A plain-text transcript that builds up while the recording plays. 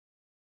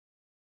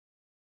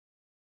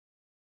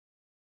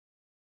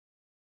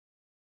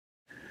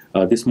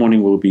This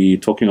morning we'll be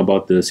talking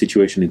about the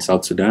situation in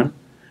South Sudan,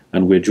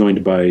 and we're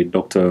joined by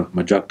Dr.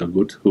 Majak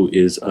D'Agoot, who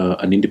is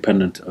an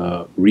independent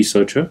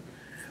researcher.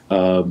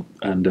 We'd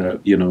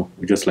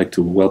just like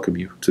to welcome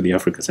you to the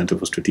Africa Center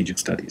for Strategic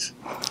Studies.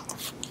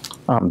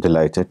 I'm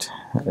delighted.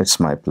 It's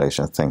my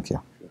pleasure. Thank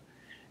you.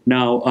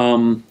 Now,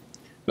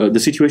 the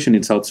situation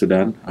in South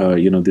Sudan,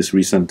 this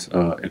recent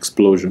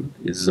explosion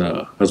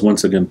has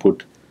once again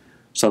put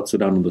South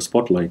Sudan on the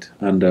spotlight.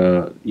 And,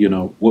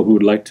 what we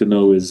would like to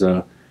know is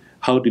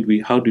how did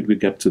we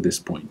get to this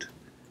point?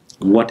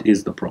 What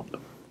is the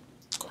problem?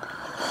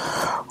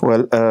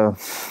 Well,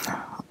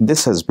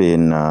 this has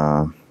been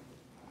a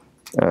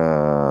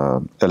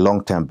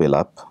long-term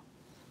build-up.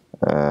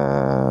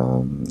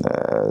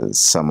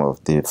 Some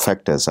of the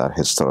factors are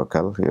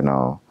historical.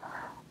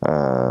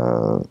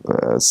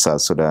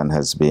 South Sudan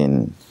has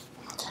been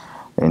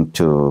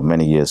into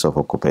many years of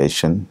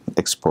occupation,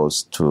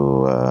 exposed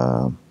to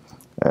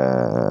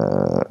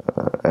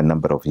a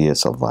number of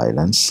years of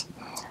violence.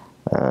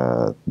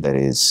 There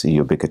is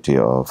ubiquity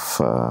of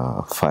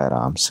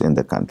firearms in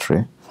the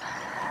country,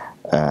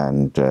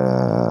 and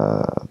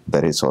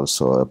there is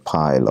also a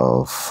pile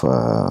of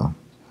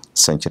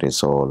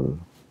centuries-old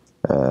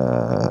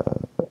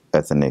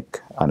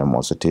ethnic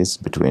animosities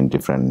between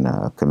different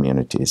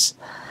communities.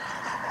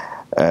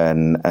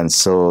 And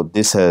so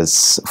this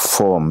has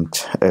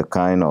formed a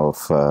kind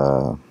of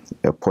a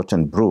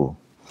potent brew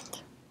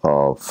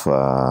of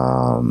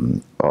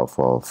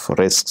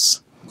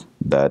risks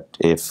that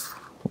if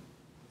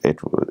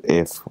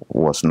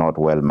was not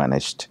well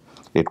managed,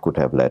 it could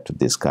have led to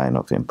this kind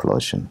of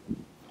implosion.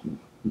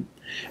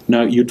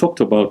 Now, you talked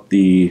about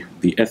the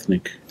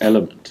ethnic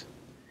element,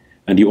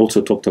 and you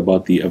also talked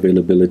about the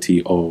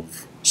availability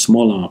of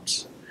small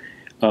arms.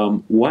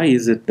 Why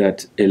is it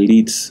that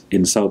elites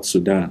in South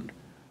Sudan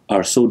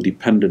are so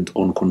dependent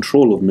on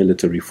control of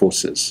military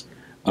forces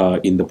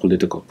in the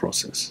political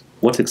process?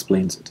 What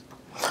explains it?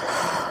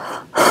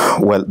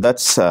 Well,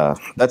 that's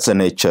the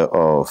nature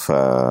of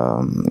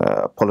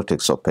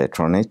politics of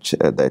patronage.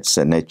 That's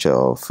the nature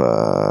of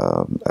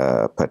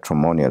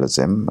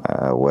patrimonialism,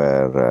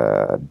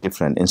 where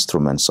different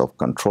instruments of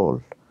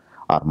control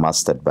are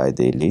mastered by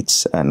the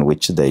elites and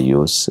which they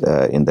use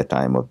in the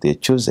time of their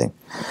choosing.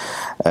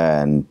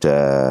 And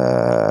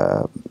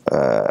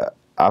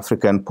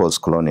African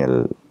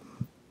post-colonial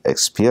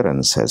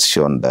experience has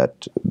shown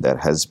that there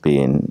has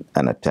been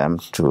an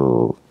attempt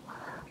to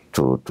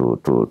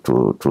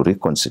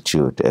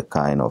reconstitute a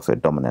kind of a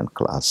dominant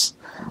class.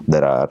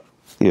 There are,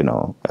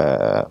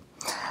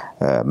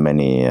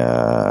 many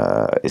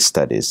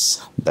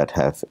studies that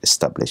have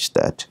established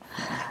that.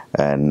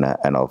 And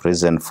of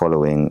recent,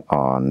 following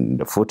on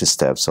the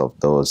footsteps of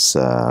those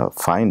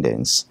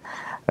findings,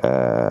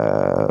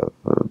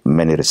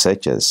 many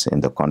researchers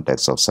in the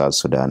context of South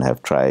Sudan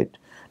have tried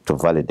to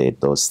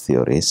validate those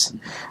theories.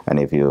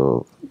 And if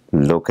you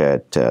look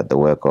at the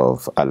work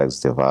of Alex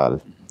Duval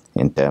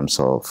in terms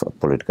of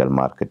political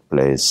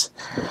marketplace,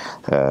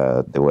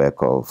 the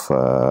work of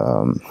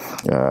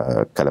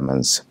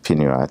Clemens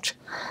Pinuat,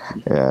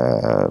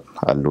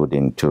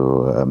 alluding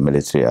to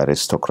military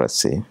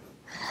aristocracy,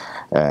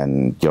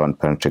 and John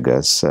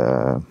Prendergast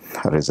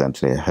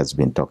recently has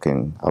been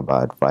talking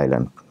about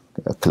violent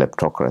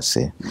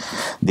kleptocracy.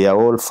 They are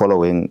all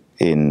following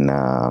in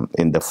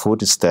the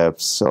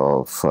footsteps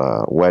of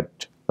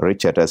what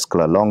Richard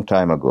Eskler a long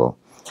time ago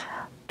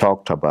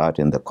talked about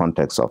in the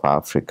context of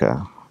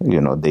Africa.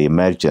 The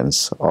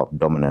emergence of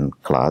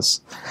dominant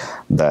class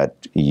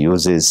that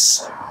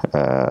uses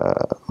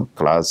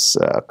class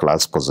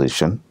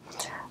position,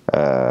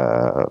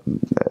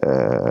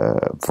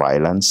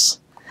 violence,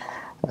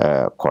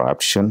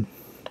 corruption,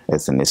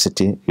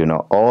 ethnicity,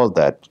 all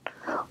that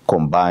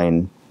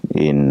combine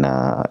in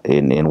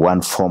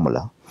one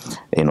formula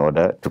in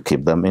order to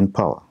keep them in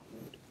power.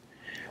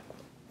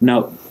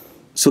 Now,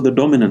 so the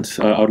dominance,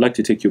 I would like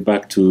to take you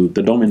back to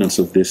the dominance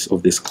of this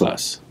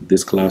class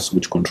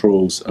which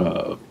controls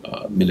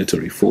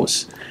military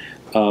force,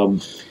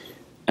 and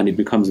it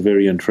becomes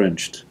very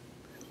entrenched,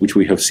 which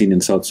we have seen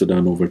in South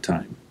Sudan over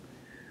time.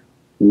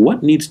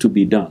 What needs to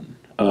be done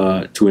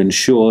to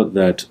ensure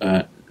that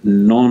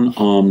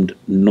non-armed,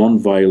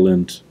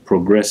 non-violent,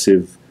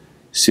 progressive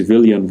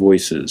civilian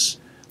voices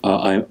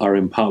are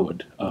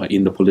empowered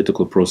in the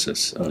political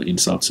process in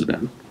South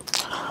Sudan?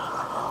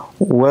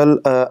 Well,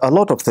 a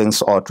lot of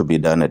things ought to be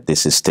done at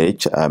this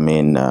stage. I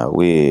mean,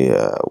 we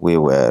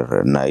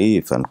were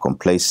naive and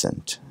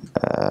complacent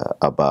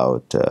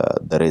about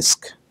the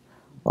risk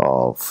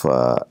of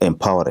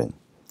empowering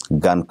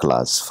gun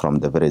class from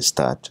the very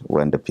start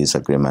when the peace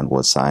agreement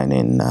was signed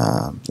in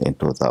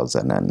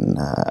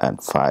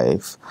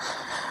 2005.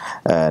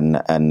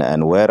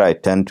 And where I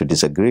tend to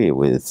disagree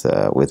with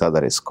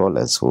other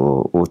scholars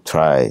who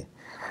try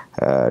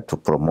to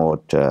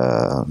promote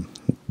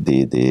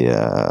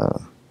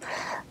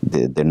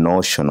the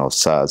notion of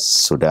South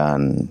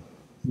Sudan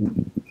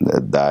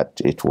that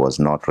it was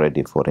not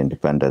ready for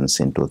independence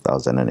in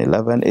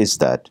 2011 is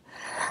that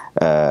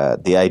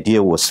the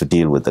idea was to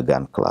deal with the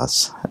gun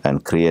class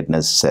and create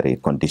necessary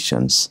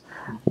conditions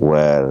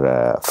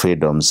where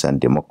freedoms and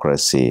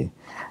democracy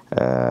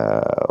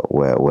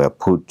were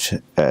put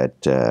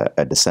at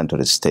the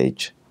center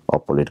stage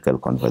of political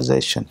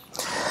conversation.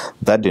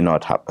 That did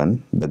not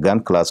happen. The gun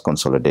class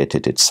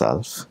consolidated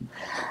itself,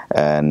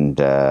 and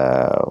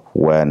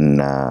when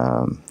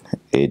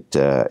it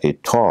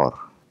tore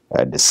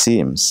at the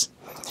seams,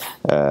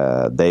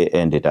 they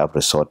ended up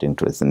resorting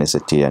to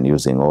ethnicity and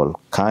using all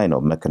kind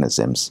of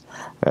mechanisms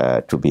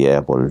to be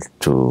able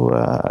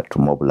to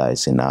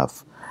mobilize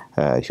enough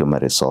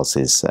human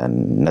resources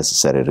and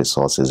necessary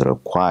resources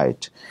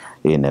required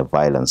in a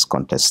violence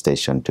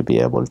contestation to be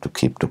able to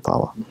keep to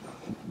power.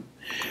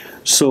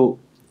 So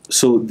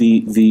the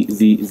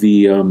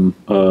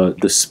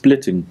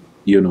splitting,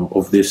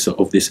 of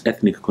this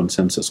ethnic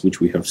consensus, which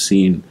we have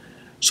seen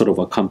sort of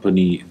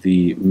accompany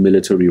the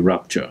military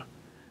rupture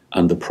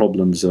and the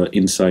problems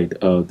inside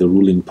the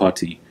ruling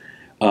party.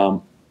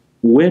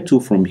 Where to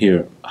from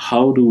here?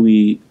 How do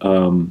we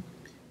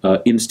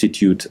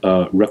institute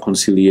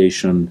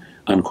reconciliation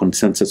and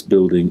consensus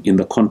building in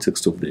the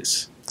context of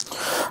this?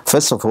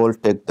 First of all,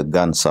 take the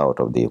guns out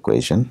of the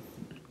equation,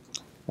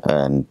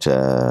 and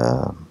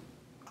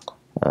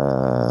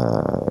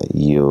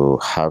you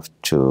have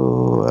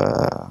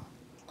to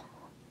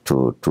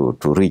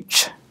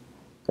reach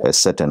a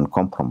certain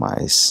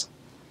compromise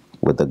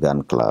with the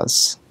gun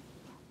class,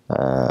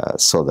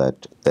 so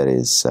that there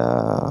is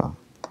a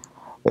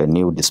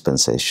new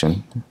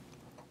dispensation,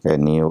 a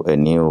new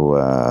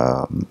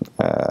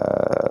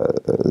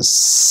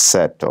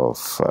set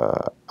of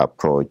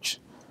approach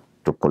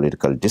to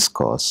political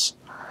discourse,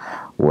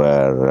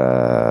 where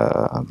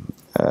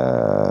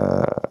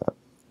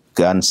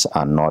guns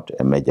are not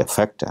a major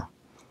factor,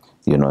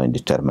 in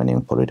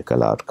determining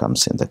political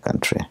outcomes in the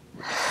country.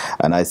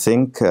 And I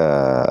think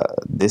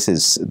this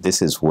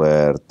is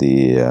where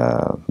the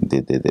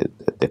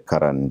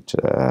current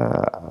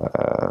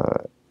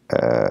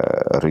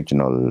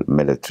regional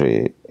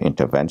military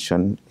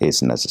intervention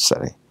is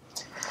necessary,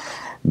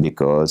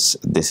 because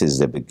this is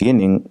the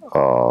beginning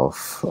of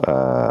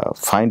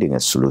finding a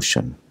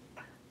solution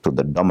to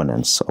the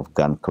dominance of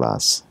gun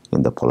class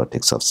in the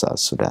politics of South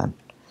Sudan.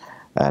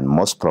 And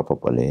most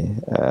probably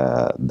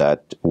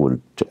that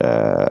would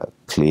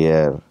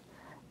clear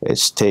a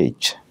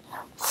stage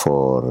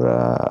for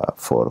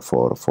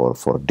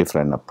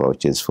different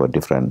approaches, for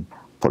different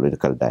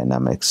political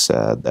dynamics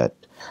that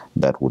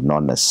would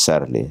not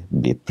necessarily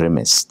be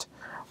premised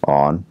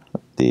on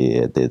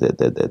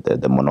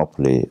the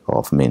monopoly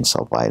of means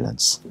of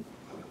violence.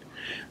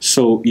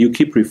 So you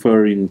keep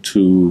referring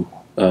to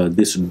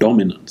this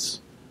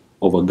dominance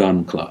of a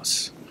gun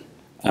class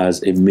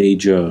as a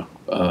major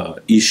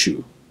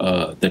issue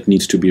that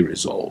needs to be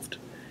resolved.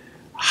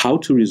 How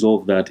to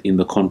resolve that in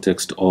the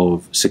context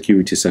of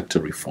security sector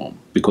reform?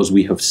 Because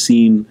we have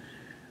seen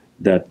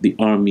that the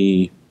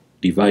army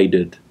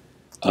divided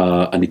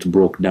and it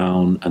broke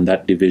down, and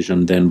that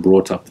division then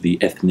brought up the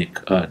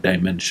ethnic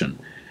dimension.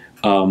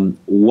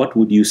 What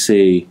would you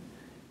say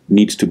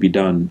needs to be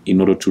done in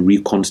order to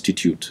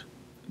reconstitute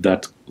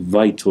that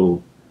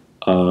vital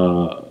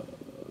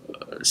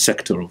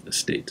sector of the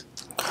state?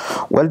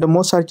 Well, the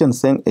most urgent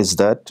thing is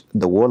that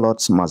the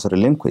warlords must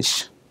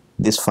relinquish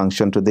this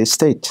function to the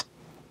state.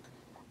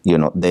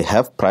 They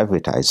have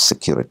privatized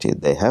security.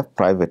 They have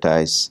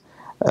privatized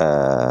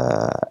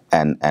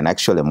and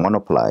actually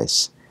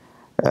monopolized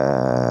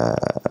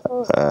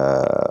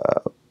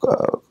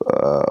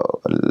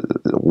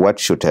what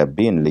should have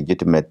been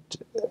legitimate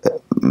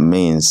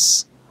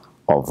means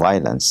of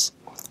violence,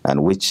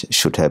 and which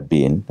should have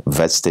been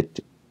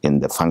vested in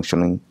the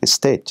functioning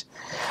state.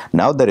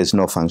 Now there is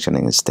no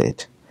functioning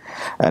state.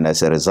 And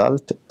as a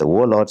result, the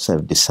warlords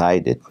have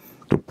decided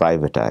to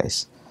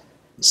privatize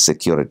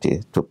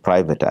security, to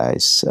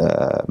privatize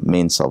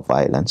means of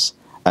violence,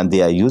 and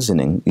they are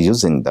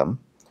using them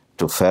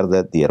to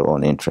further their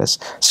own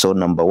interests. So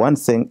number one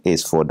thing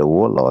is for the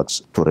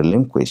warlords to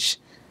relinquish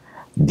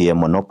their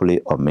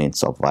monopoly of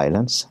means of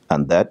violence,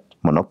 and that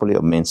monopoly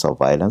of means of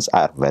violence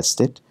are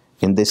vested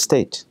in the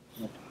state.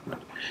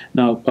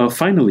 Now,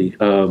 finally,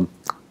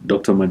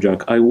 Dr.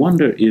 Majak, I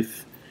wonder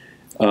if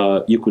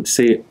you could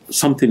say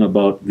something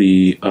about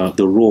the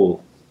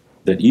role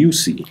that you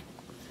see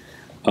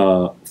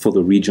for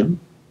the region,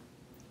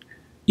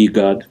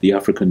 IGAD, the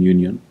African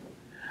Union,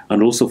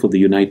 and also for the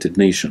United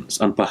Nations,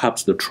 and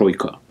perhaps the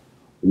Troika.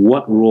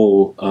 What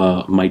role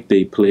might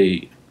they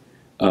play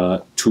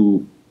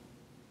to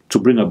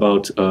bring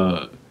about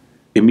a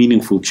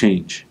meaningful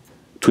change,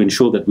 to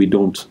ensure that we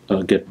don't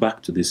get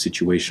back to this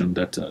situation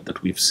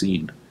that we've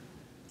seen?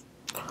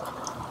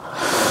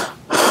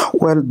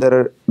 Well,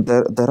 there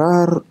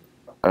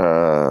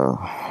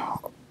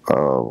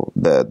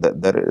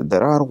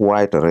are a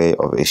wide array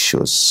of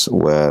issues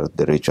where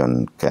the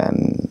region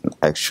can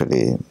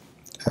actually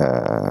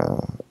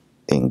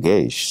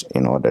engage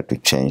in order to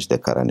change the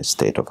current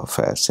state of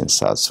affairs in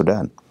South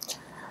Sudan.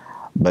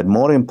 But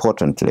more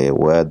importantly,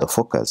 where the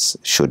focus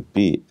should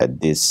be at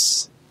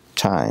this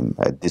time,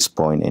 at this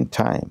point in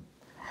time,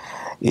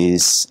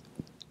 is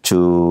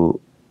to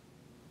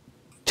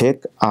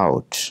take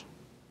out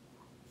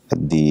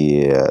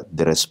the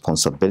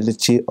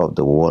responsibility of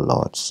the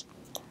warlords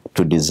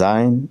to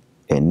design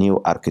a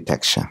new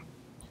architecture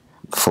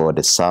for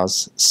the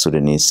South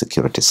Sudanese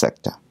security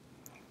sector.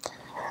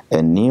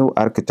 A new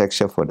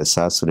architecture for the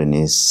South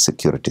Sudanese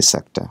security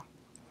sector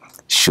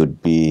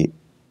should be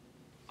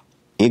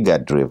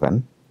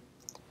IGAD-driven,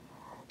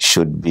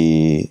 should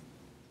be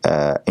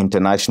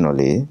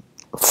internationally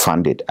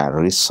funded and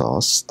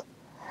resourced,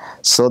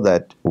 so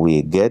that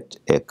we get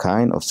a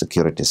kind of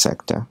security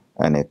sector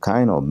and a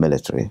kind of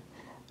military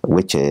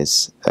which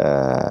is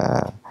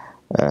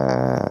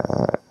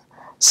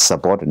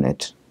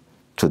subordinate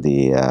to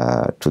the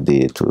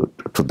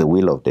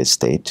will of the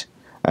state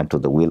and to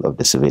the will of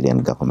the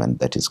civilian government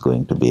that is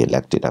going to be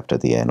elected after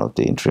the end of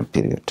the interim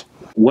period.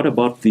 What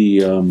about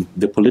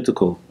the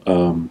political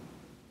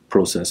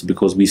process?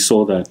 Because we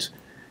saw that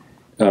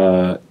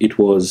it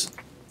was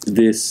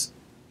this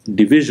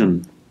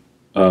division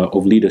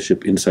of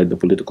leadership inside the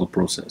political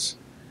process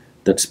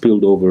that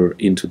spilled over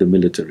into the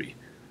military.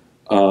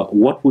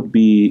 What would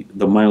be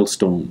the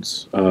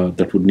milestones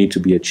that would need to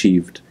be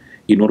achieved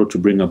in order to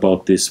bring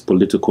about this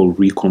political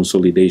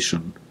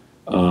reconsolidation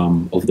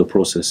of the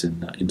process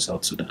in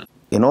South Sudan?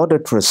 In order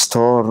to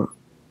restore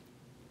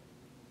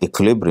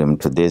equilibrium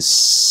to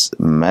this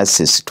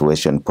messy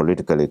situation,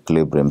 political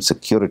equilibrium,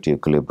 security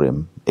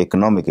equilibrium,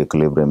 economic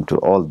equilibrium to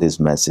all this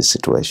messy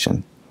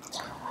situation,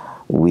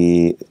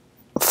 we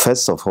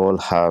first of all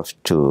have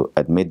to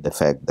admit the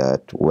fact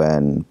that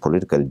when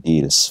political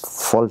deals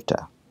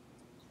falter,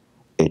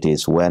 it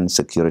is when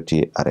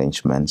security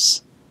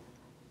arrangements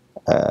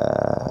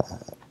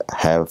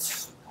have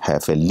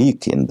a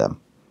leak in them.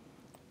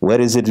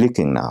 Where is it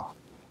leaking now?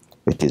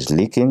 It is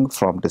leaking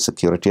from the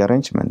security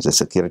arrangements. The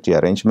security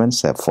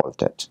arrangements have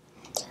faltered.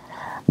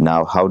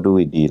 Now, how do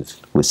we deal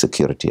with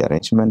security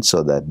arrangements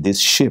so that this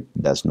ship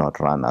does not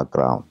run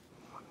aground?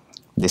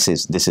 This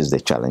is the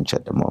challenge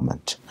at the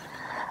moment.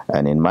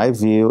 And in my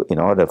view, in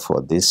order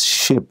for this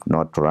ship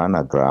not to run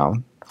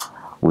aground,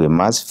 we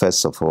must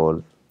first of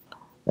all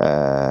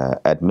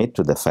admit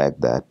to the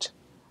fact that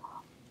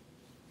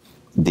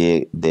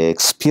the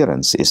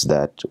experience is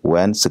that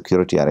when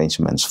security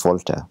arrangements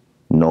falter,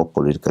 no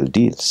political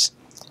deals,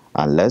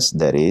 unless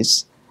there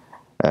is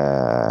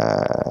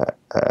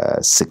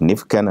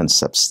significant and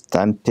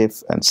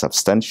substantive and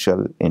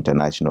substantial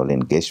international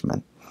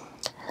engagement.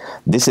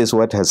 This is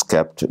what has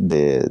kept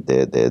the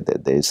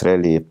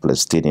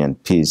Israeli-Palestinian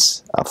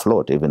peace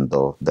afloat, even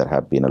though there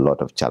have been a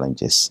lot of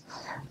challenges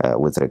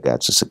with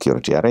regards to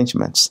security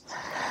arrangements.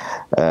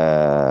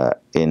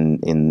 In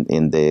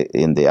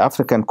the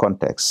African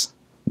context,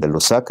 the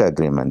Lusaka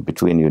agreement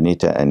between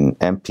UNITA and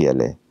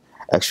MPLA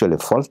actually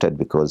faltered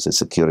because the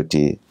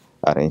security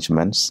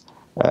arrangements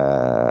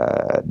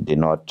did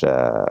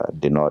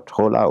not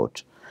hold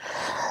out.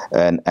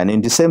 And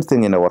in the same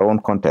thing in our own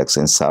context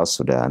in South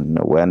Sudan,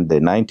 when the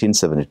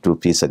 1972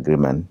 peace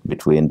agreement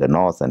between the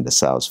North and the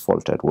South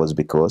faltered, was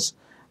because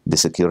the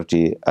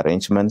security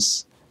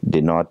arrangements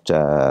did not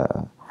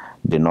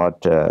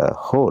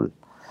hold.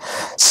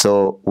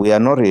 So we are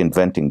not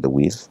reinventing the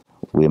wheel.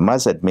 We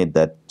must admit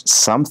that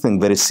something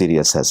very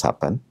serious has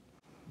happened.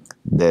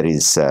 There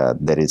is a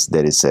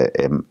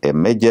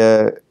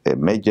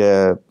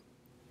major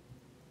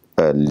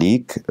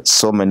leak,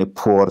 so many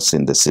pores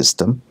in the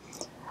system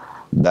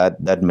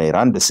that may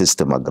run the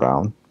system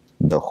aground,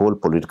 the whole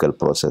political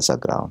process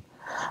aground,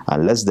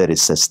 unless there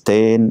is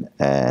sustained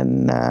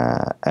and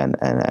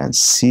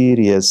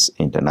serious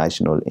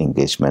international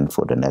engagement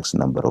for the next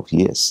number of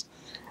years.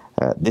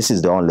 This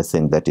is the only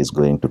thing that is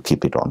going to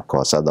keep it on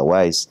course.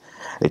 Otherwise,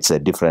 it's a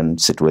different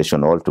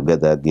situation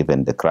altogether,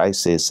 given the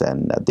crisis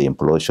and the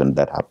implosion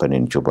that happened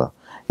in Juba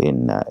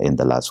in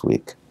the last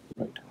week.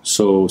 Right.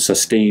 So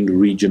sustained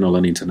regional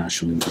and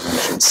international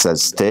intervention.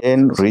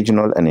 Sustained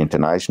regional and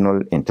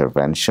international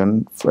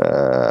intervention,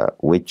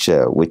 which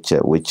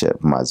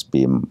must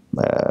be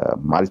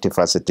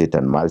multifaceted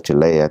and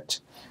multi-layered,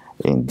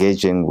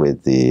 engaging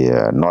with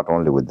the not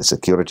only with the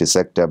security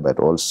sector but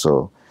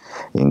also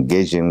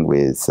engaging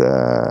with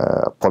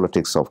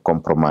politics of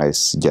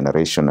compromise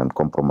generation and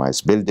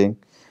compromise building,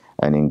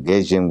 and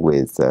engaging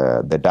with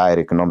the dire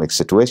economic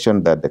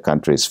situation that the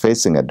country is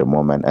facing at the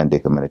moment and the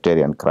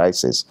humanitarian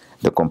crisis,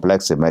 the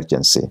complex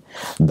emergency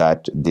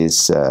that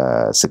this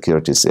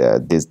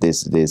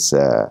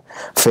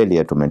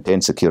failure to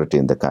maintain security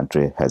in the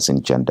country has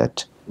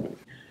engendered.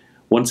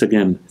 Once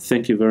again,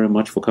 thank you very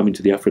much for coming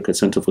to the Africa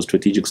Center for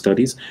Strategic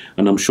Studies,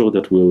 and I'm sure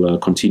that we'll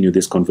continue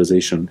this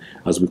conversation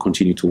as we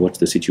continue to watch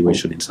the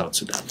situation in South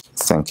Sudan.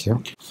 Thank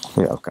you.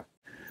 You're welcome.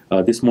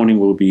 This morning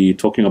we'll be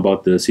talking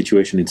about the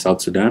situation in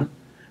South Sudan,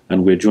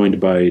 and we're joined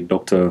by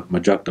Dr.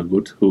 Majak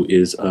D'Agoot, who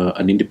is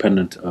an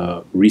independent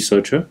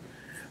researcher,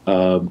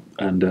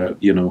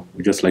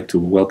 we'd just like to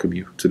welcome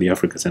you to the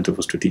Africa Center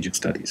for Strategic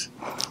Studies.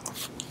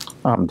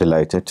 I'm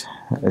delighted.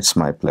 It's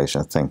my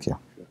pleasure. Thank you.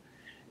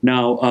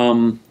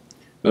 Now,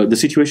 the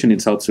situation in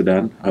South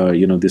Sudan,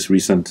 this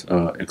recent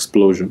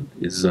explosion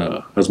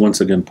has once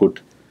again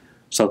put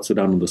South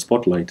Sudan on the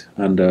spotlight.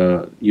 And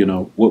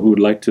what we would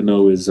like to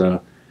know is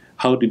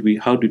how did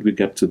we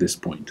get to this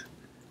point?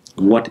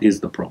 What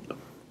is the problem?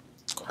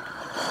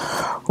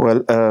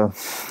 Well,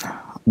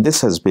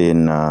 this has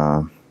been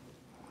a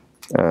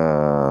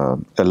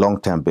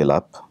long-term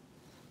build-up.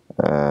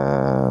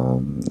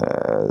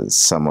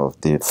 Some of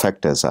the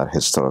factors are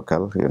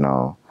historical.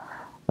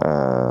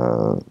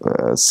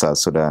 South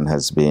Sudan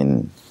has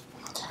been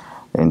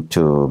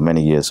into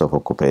many years of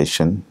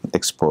occupation,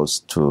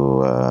 exposed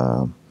to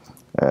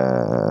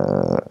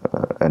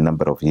a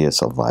number of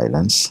years of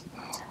violence.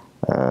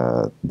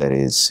 There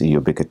is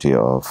ubiquity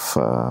of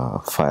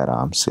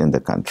firearms in the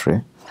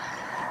country,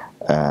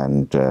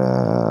 and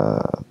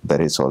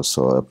there is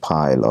also a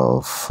pile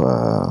of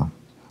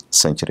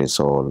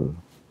centuries-old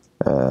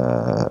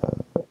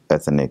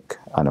ethnic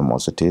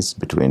animosities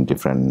between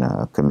different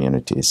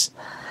communities.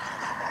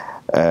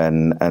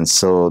 And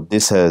so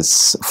this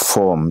has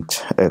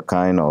formed a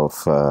kind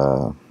of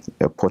a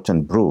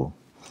potent brew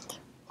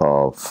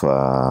of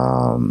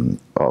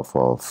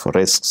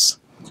risks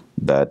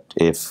that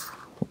if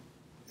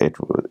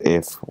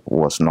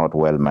was not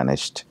well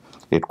managed,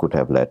 it could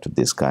have led to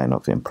this kind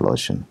of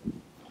implosion.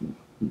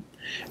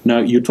 Now,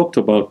 you talked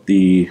about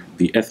the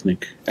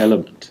ethnic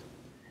element,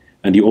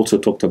 and you also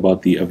talked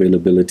about the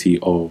availability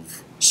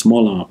of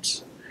small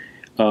arms.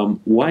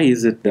 Why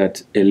is it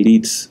that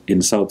elites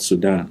in South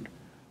Sudan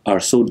are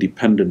so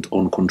dependent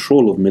on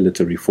control of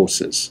military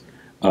forces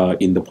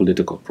in the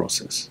political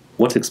process?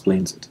 What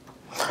explains it?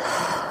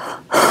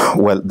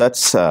 Well,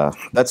 that's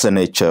the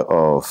nature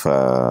of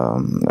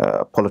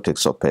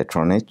politics of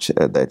patronage.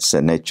 That's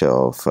the nature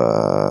of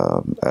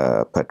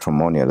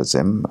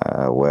patrimonialism,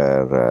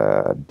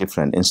 where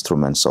different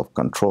instruments of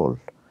control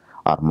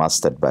are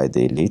mastered by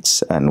the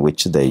elites and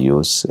which they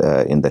use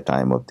in the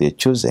time of their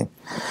choosing.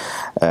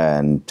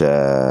 And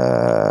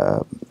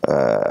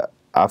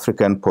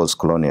African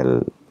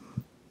post-colonial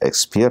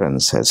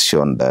experience has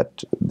shown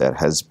that there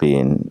has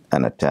been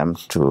an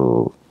attempt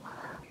to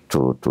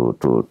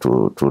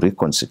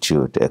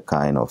reconstitute a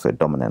kind of a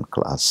dominant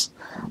class.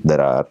 There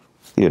are,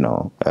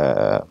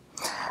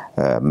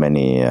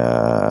 many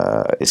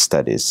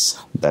studies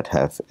that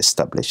have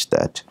established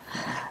that.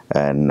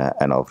 And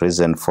of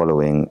recent,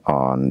 following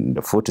on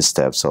the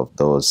footsteps of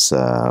those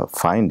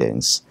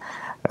findings,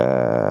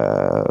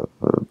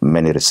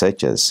 many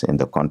researchers in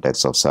the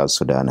context of South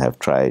Sudan have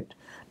tried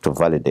to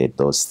validate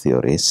those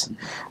theories.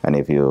 And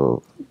if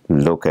you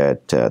look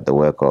at the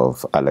work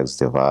of Alex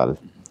Deval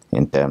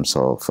in terms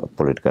of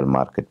political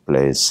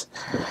marketplace,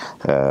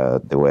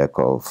 the work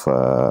of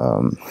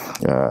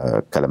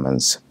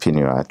Clemens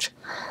Pinuat,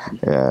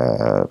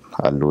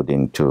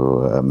 alluding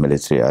to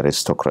military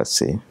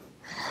aristocracy,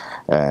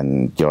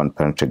 and John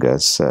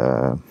Prendergast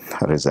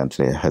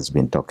recently has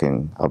been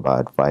talking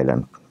about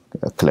violent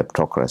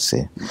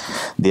kleptocracy.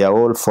 They are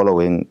all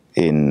following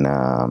in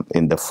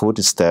the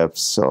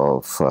footsteps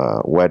of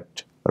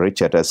what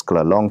Richard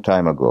Eskler a long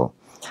time ago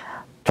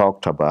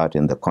talked about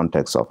in the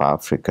context of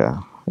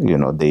Africa,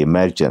 the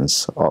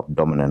emergence of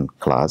dominant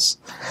class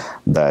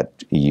that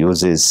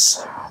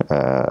uses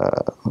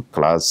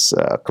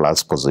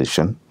class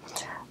position,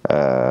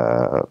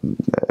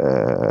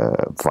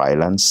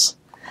 violence,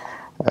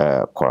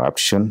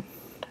 corruption,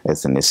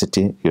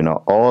 ethnicity,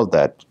 all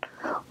that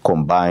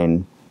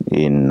combine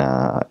in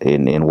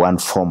one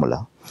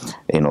formula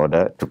in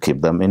order to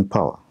keep them in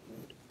power.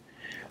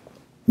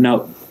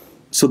 Now,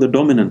 so the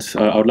dominance,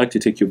 I would like to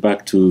take you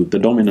back to the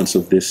dominance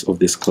of this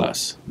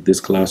class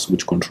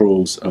which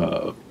controls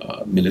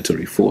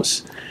military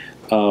force,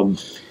 and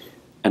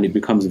it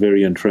becomes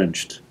very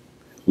entrenched,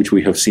 which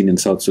we have seen in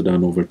South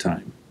Sudan over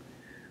time.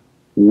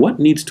 What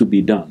needs to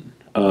be done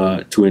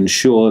to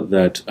ensure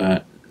that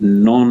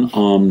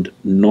non-armed,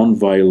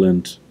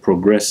 non-violent,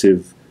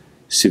 progressive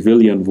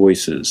civilian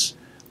voices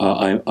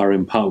are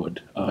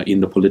empowered in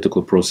the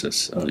political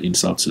process in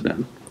South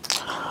Sudan?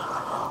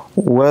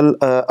 Well,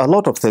 a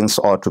lot of things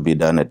ought to be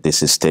done at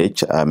this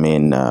stage. I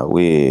mean,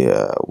 we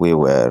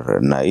were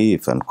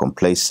naive and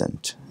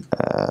complacent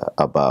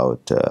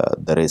about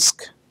the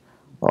risk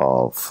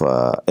of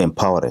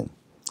empowering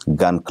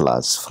gun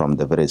class from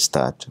the very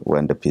start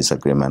when the peace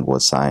agreement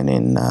was signed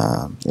in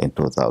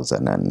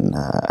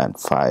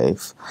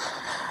 2005.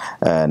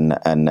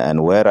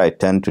 And where I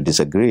tend to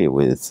disagree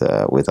with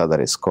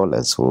other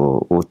scholars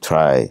who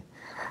try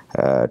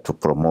to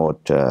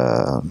promote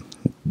the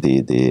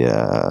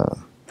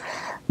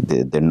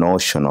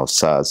notion of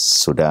South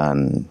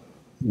Sudan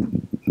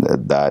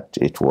that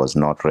it was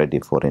not ready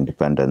for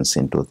independence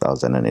in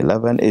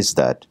 2011 is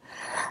that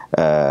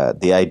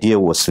the idea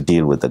was to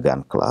deal with the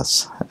gun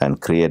class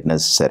and create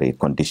necessary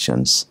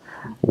conditions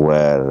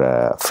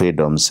where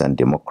freedoms and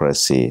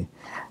democracy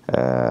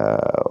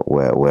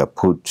were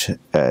put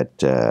at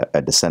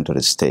the center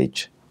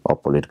stage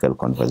of political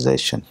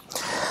conversation.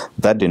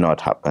 That did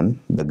not happen.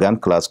 The gun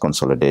class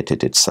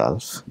consolidated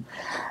itself,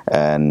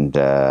 and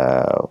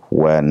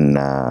when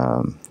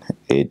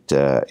it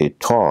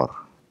tore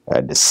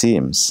at the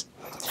seams,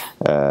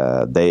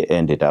 they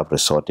ended up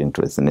resorting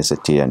to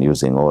ethnicity and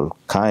using all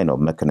kind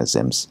of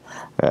mechanisms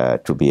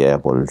to be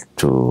able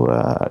to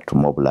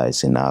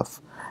mobilize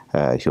enough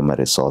human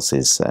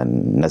resources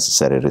and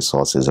necessary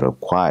resources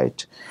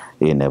required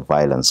in a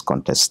violence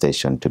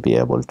contestation to be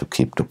able to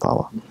keep to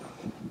power.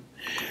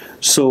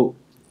 So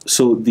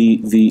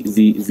the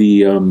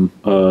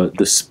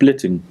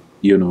splitting,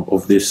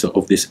 of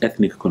this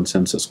ethnic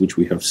consensus, which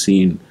we have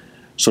seen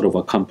sort of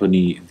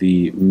accompany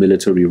the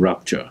military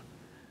rupture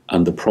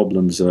and the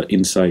problems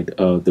inside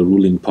the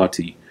ruling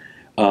party.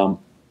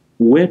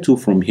 Where to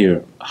from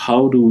here?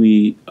 How do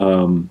we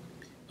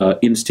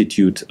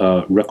institute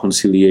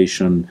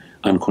reconciliation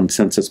and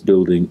consensus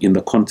building in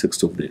the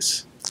context of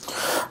this?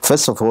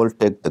 First of all,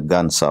 take the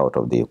guns out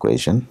of the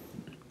equation,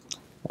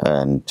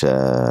 and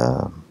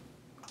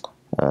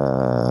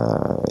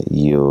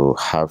you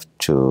have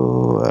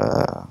to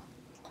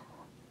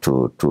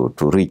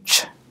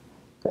reach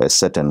a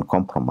certain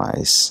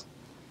compromise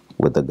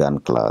with the gun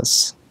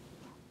class,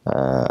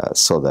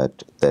 so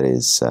that there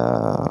is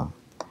a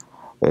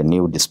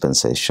new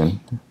dispensation,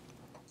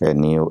 a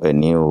new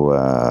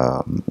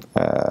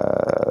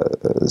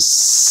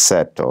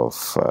set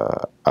of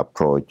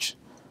approach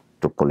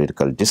to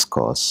political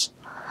discourse,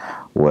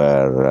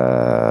 where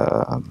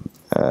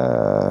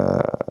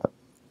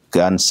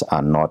guns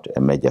are not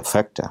a major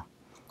factor,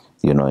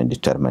 in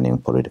determining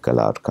political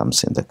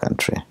outcomes in the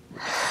country.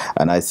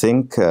 And I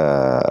think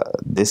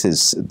this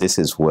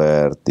is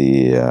where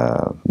the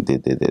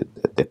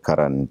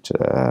current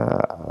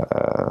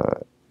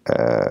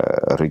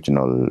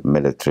regional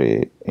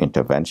military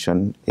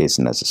intervention is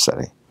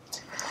necessary,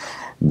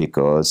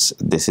 because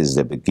this is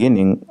the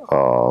beginning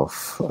of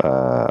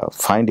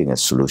finding a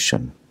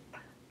solution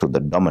to the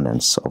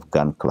dominance of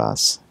gun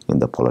class in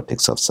the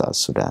politics of South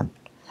Sudan.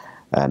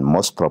 And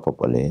most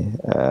probably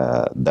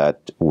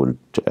that would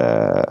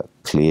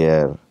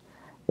clear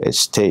a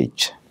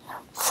stage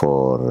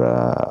for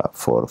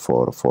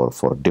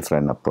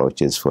different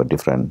approaches, for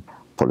different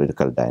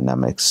political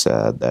dynamics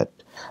that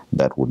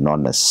would not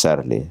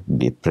necessarily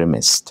be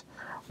premised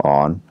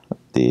on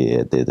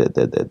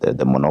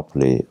the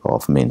monopoly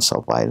of means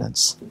of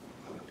violence.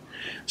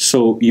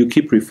 So you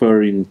keep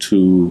referring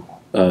to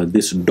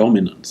this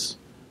dominance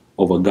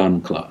of a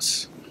gun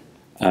class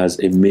as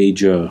a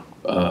major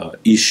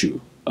issue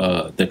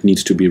that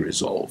needs to be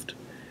resolved.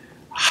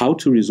 How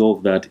to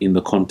resolve that in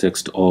the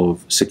context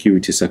of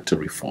security sector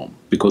reform?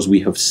 Because we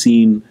have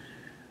seen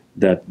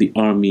that the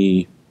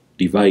army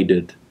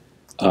divided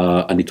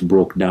and it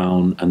broke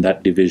down, and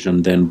that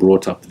division then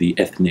brought up the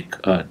ethnic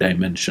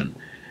dimension.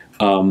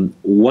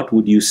 What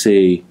would you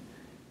say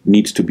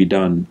needs to be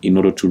done in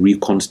order to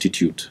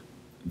reconstitute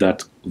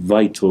that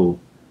vital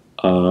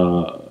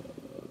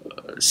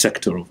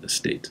sector of the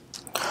state?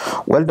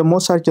 Well, the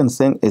most urgent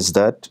thing is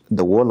that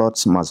the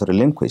warlords must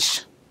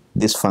relinquish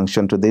this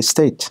function to the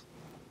state.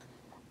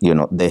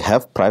 They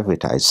have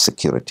privatized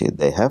security.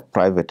 They have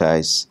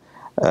privatized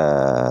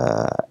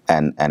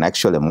and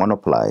actually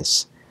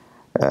monopolized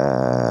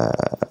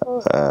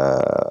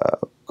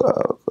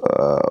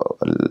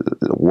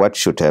what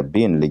should have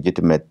been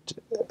legitimate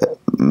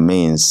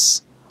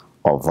means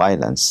of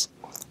violence,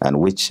 and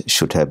which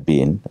should have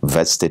been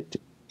vested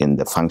in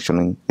the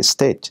functioning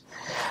state.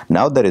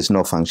 Now there is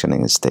no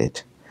functioning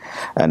state,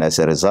 and as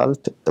a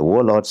result, the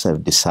warlords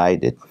have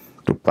decided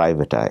to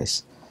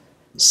privatize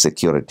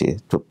security,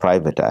 to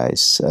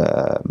privatize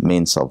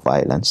means of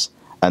violence,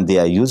 and they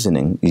are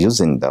using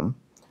them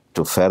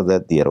to further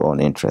their own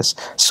interests.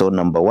 So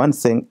number one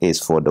thing is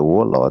for the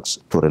warlords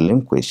to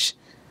relinquish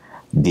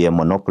their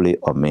monopoly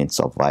of means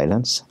of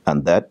violence,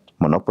 and that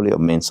monopoly of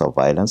means of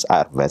violence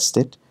are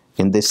vested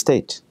in the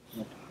state.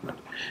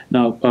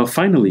 Now,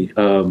 finally,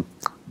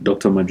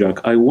 Dr.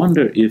 Majak, I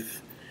wonder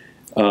if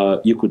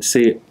you could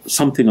say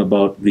something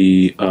about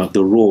the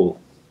role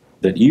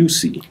that you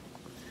see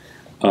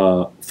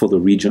for the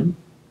region,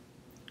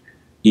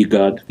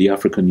 IGAD, the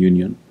African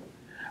Union,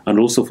 and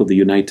also for the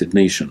United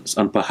Nations,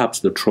 and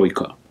perhaps the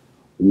Troika.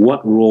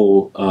 What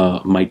role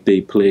might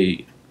they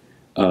play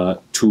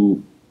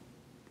to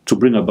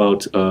bring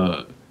about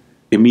a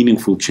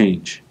meaningful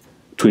change,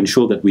 to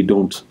ensure that we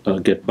don't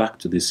get back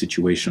to this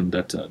situation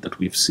that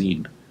we've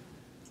seen?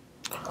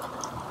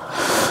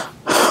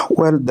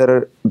 Well,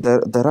 there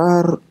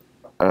are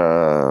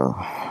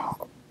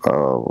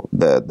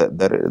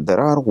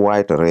a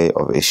wide array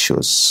of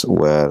issues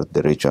where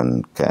the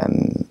region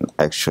can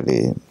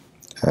actually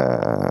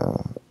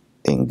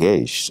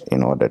engage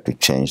in order to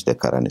change the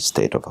current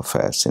state of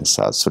affairs in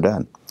South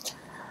Sudan.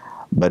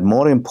 But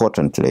more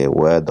importantly,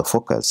 where the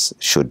focus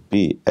should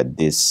be at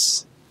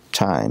this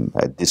time,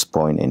 at this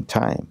point in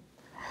time,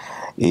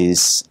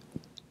 is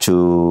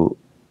to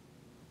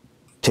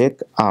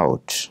take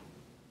out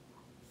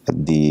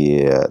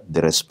the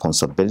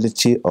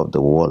responsibility of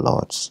the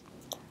warlords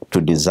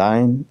to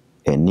design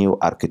a new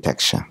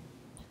architecture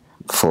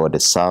for the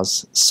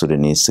South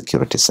Sudanese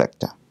security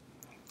sector.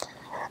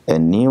 A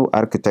new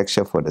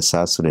architecture for the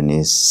South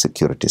Sudanese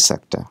security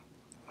sector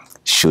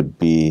should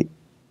be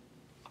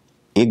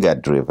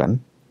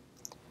IGAD-driven,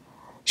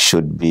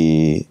 should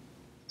be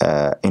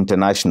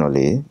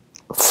internationally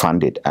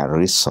funded and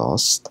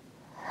resourced,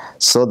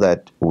 so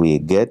that we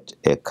get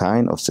a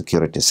kind of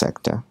security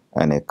sector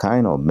and a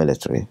kind of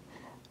military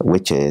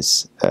which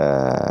is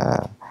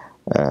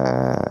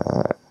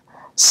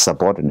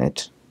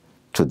subordinate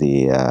to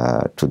the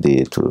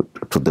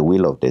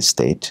will of the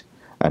state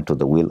and to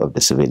the will of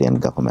the civilian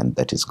government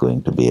that is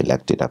going to be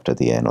elected after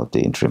the end of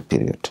the interim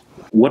period.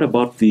 What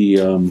about the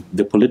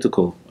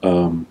political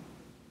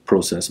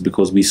process?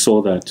 Because we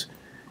saw that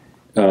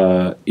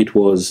it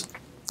was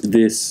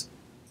this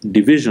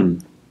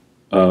division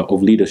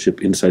of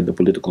leadership inside the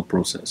political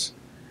process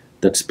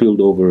that spilled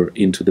over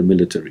into the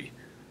military.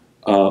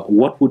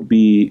 What would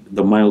be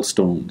the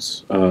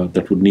milestones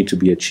that would need to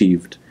be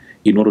achieved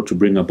in order to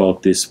bring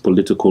about this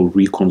political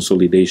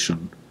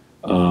reconsolidation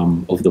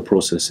of the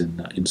process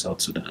in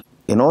South Sudan?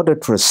 In order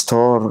to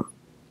restore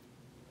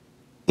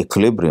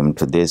equilibrium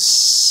to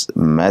this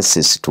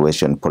messy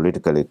situation,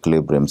 political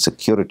equilibrium,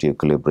 security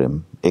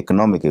equilibrium,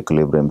 economic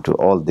equilibrium to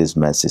all this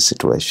messy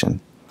situation,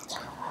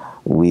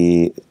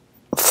 we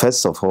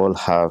first of all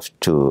have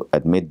to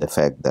admit the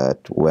fact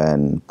that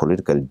when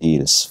political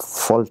deals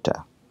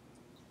falter,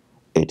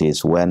 it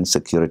is when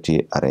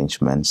security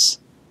arrangements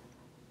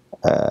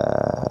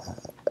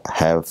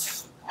have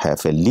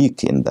a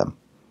leak in them.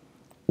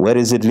 Where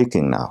is it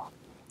leaking now?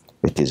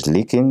 It is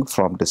leaking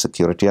from the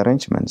security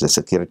arrangements. The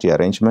security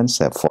arrangements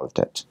have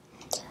faltered.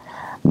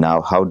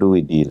 Now, how do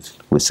we deal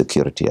with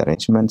security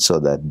arrangements so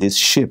that this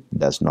ship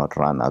does not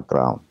run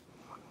aground?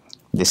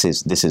 This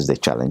is the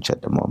challenge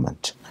at the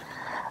moment.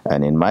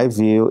 And in my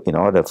view, in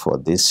order for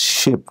this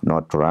ship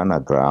not to run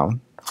aground,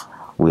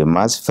 we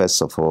must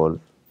first of all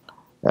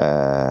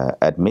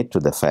admit to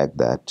the fact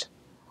that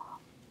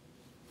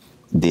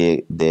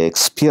the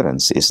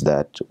experience is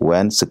that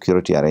when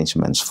security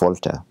arrangements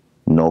falter,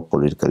 no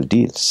political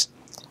deals,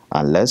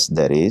 unless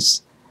there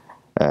is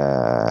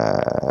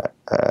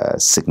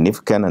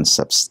significant and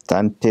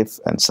substantive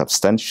and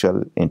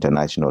substantial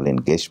international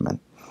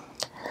engagement.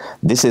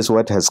 This is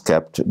what has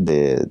kept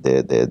the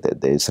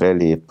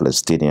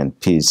Israeli-Palestinian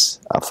peace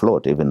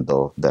afloat, even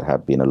though there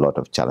have been a lot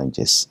of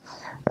challenges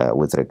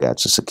with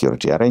regards to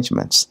security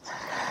arrangements.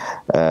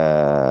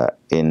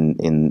 In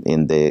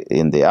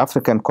the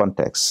African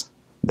context,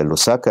 the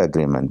Lusaka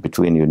agreement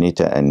between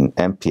UNITA and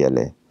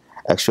MPLA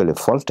actually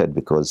faltered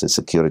because the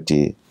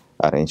security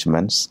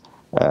arrangements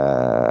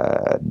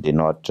did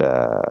not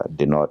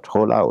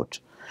hold out.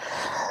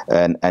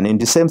 And in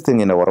the same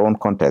thing in our own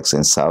context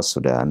in South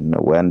Sudan,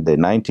 when the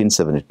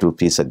 1972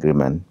 peace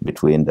agreement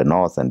between the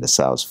North and the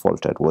South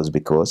faltered, was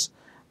because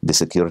the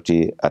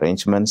security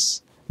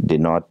arrangements did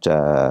not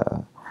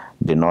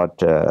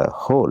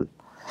hold.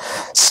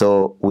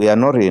 So we are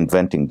not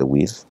reinventing the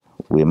wheel.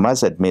 We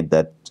must admit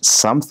that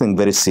something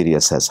very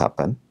serious has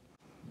happened.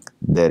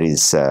 There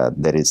is a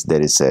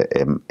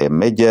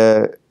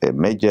major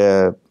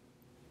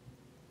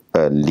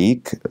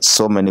leak,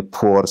 so many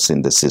pores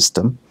in the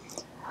system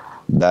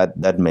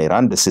that may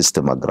run the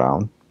system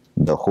aground,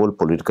 the whole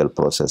political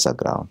process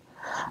aground,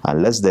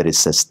 unless there is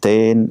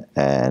sustained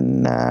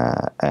and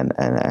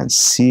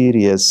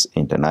serious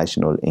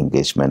international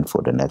engagement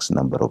for the next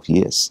number of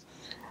years.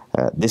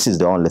 This is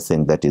the only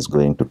thing that is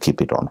going to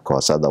keep it on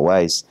course.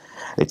 Otherwise,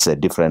 it's a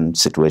different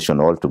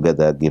situation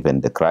altogether, given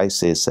the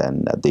crisis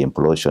and the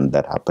implosion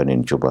that happened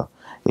in Juba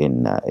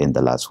in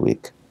the last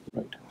week.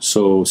 Right.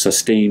 So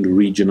sustained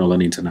regional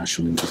and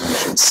international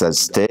intervention.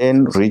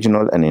 Sustained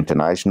regional and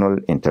international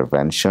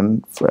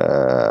intervention,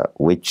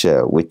 which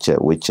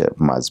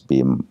must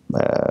be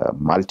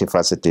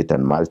multifaceted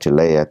and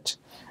multi-layered,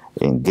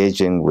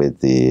 engaging with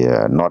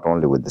the not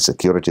only with the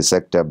security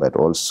sector but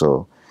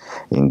also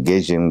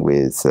engaging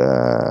with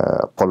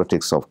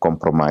politics of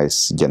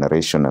compromise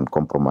generation and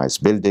compromise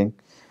building,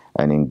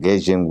 and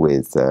engaging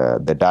with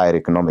the dire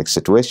economic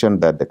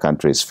situation that the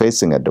country is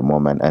facing at the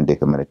moment and the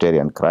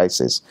humanitarian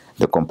crisis,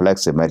 the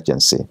complex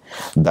emergency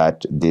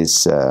that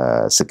this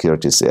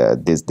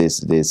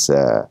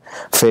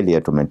failure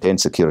to maintain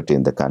security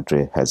in the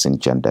country has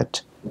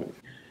engendered.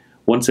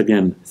 Once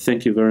again,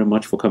 thank you very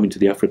much for coming to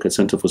the Africa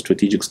Center for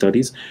Strategic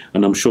Studies,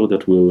 and I'm sure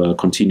that we'll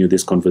continue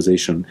this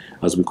conversation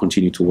as we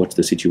continue to watch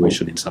the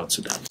situation in South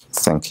Sudan.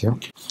 Thank you.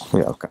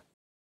 You're welcome.